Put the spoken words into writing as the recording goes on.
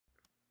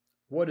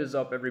What is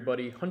up,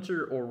 everybody?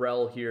 Hunter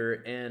Orel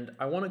here, and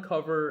I want to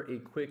cover a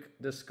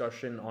quick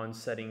discussion on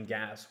setting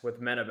gas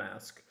with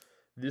MetaMask.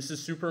 This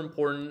is super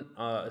important,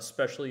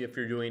 especially if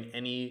you're doing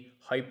any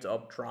hyped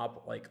up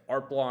drop like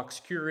art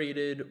blocks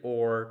curated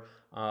or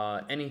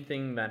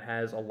anything that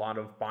has a lot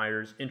of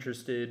buyers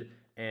interested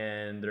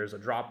and there's a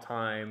drop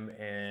time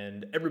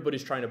and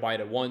everybody's trying to buy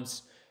it at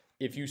once.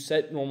 If you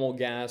set normal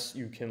gas,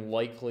 you can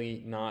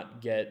likely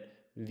not get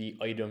the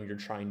item you're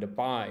trying to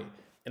buy.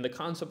 And the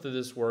concept of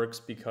this works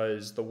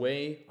because the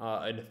way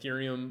an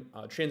Ethereum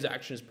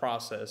transaction is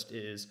processed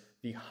is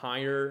the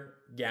higher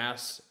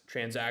gas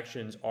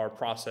transactions are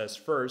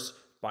processed first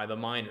by the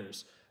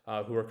miners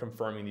who are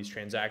confirming these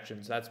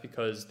transactions. That's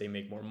because they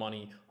make more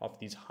money off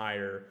these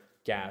higher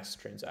gas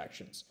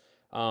transactions.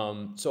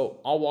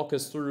 So I'll walk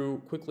us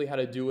through quickly how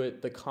to do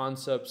it, the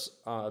concepts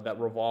that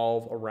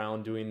revolve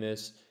around doing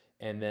this,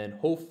 and then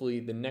hopefully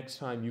the next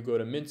time you go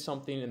to mint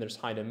something and there's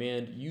high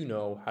demand, you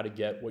know how to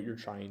get what you're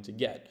trying to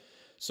get.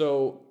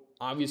 So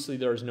obviously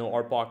there's no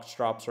art box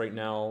drops right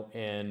now,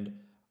 and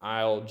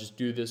I'll just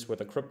do this with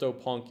a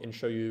CryptoPunk and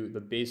show you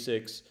the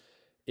basics.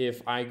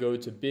 If I go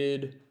to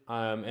bid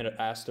and it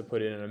asks to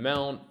put in an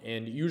amount,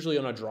 and usually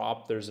on a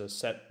drop there's a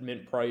set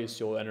mint price,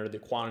 you'll enter the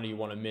quantity you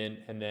want to mint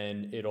and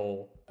then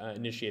it'll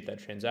initiate that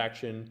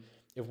transaction.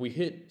 If we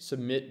hit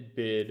submit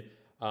bid,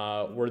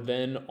 we're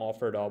then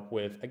offered up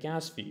with a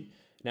gas fee.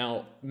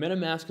 Now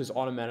MetaMask has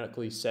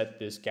automatically set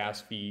this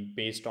gas fee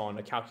based on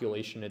a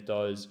calculation it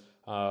does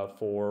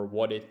for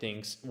what it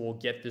thinks will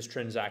get this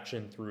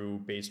transaction through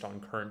based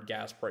on current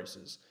gas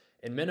prices.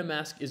 And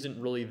MetaMask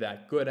isn't really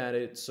that good at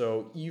it.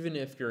 So even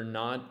if you're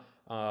not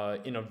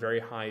in a very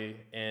high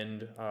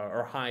end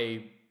or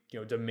high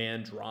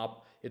demand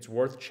drop, it's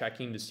worth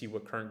checking to see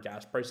what current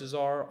gas prices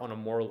are on a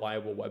more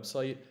reliable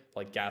website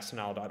like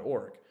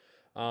gasnow.org.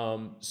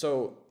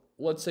 So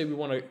let's say we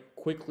want to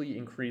quickly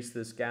increase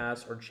this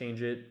gas or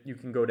change it. You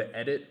can go to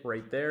edit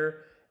right there,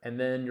 and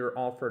then you're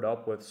offered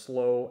up with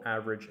slow,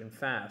 average, and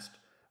fast.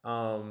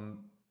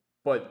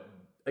 But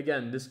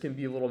again, this can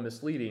be a little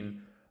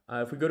misleading.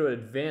 If we go to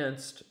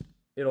advanced,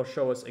 it'll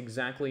show us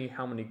exactly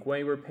how many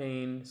GUI we're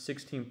paying,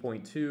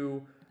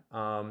 16.2.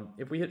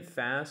 If we hit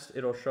fast,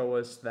 it'll show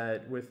us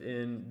that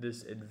within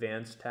this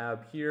advanced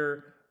tab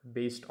here,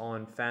 based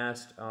on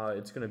fast,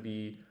 it's going to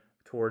be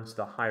towards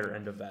the higher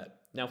end of that.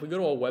 Now, if we go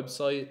to a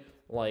website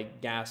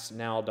like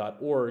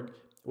gasnow.org,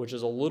 which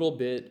is a little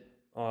bit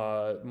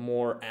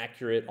more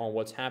accurate on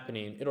what's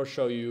happening, it'll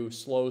show you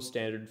slow,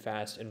 standard,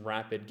 fast, and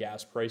rapid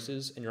gas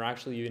prices, and you're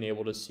actually even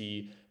able to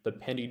see the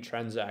pending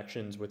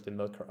transactions within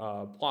the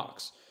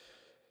blocks.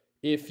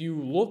 If you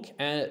look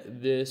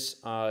at this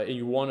and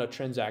you want a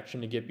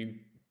transaction to be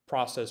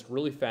processed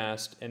really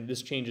fast, and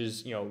this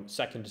changes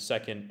second to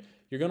second,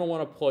 you're going to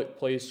want to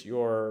place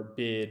your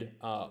bid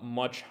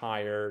much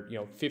higher,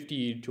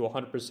 50 to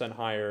 100%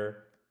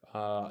 higher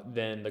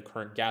than the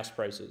current gas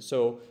prices.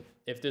 So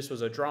if this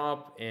was a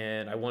drop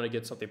and I want to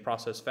get something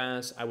processed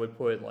fast, I would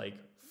put like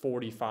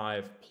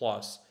 45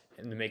 plus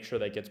and to make sure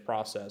that gets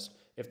processed.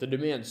 If the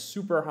demand's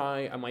super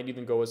high, I might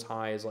even go as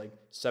high as like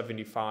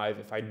 75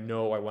 if I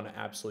know I want to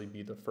absolutely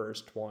be the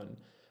first one.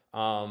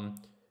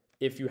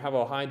 If you have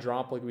a high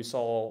drop like we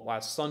saw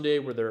last Sunday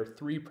where there are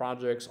 3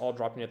 projects all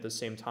dropping at the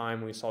same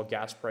time, we saw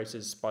gas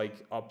prices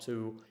spike up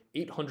to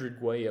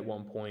 800 GUI at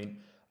one point.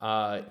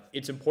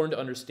 It's important to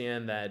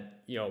understand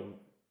that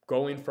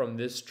going from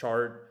this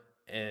chart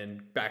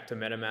and back to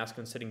MetaMask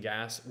and setting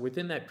gas,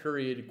 within that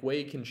period,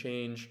 GUI can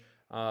change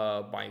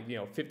by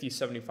 50,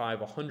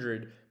 75,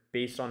 100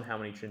 based on how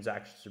many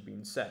transactions are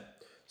being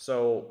set.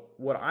 So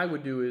what I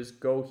would do is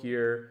go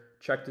here,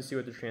 check to see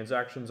what the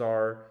transactions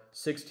are.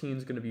 16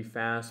 is going to be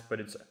fast,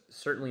 but it's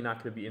certainly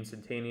not going to be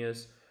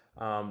instantaneous.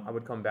 I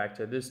would come back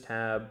to this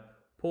tab,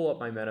 pull up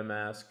my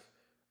MetaMask,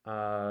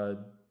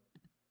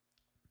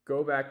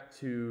 go back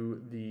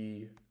to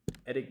the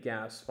edit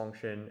gas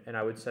function, and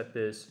I would set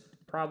this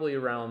probably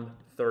around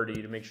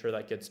 30 to make sure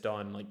that gets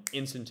done like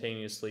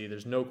instantaneously.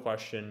 There's no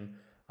question.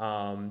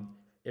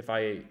 If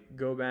I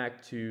go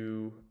back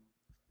to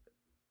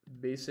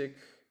basic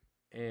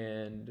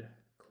and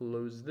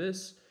close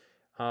this,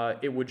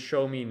 it would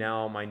show me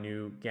now my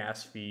new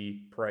gas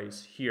fee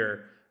price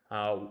here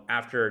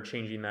after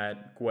changing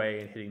that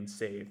GUI and hitting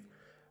save.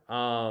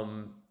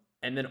 And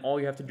then all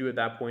you have to do at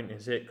that point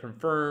is hit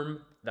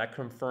confirm. That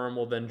confirm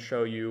will then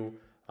show you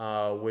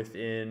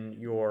within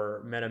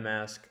your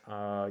MetaMask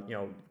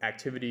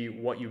activity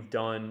what you've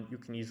done. You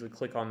can easily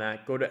click on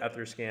that, go to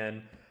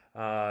Etherscan,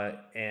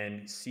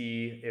 and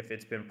see if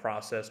it's been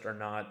processed or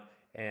not.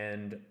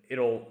 And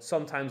it'll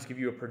sometimes give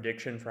you a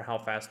prediction for how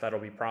fast that'll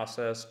be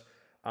processed.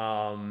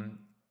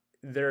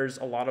 There's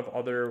a lot of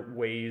other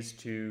ways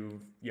to,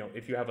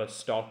 if you have a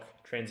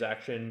stuck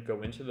transaction,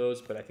 go into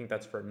those, but I think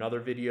that's for another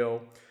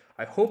video.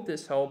 I hope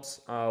this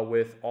helps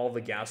with all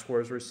the gas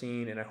wars we're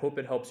seeing, and I hope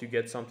it helps you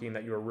get something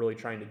that you're really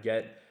trying to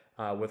get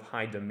with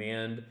high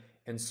demand.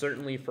 And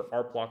certainly for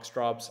art blocks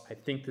drops, I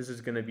think this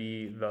is going to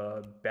be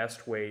the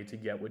best way to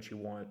get what you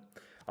want.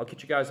 I'll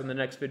catch you guys in the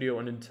next video,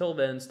 and until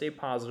then, stay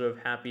positive,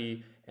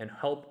 happy, and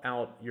help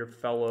out your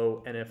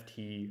fellow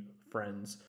NFT friends.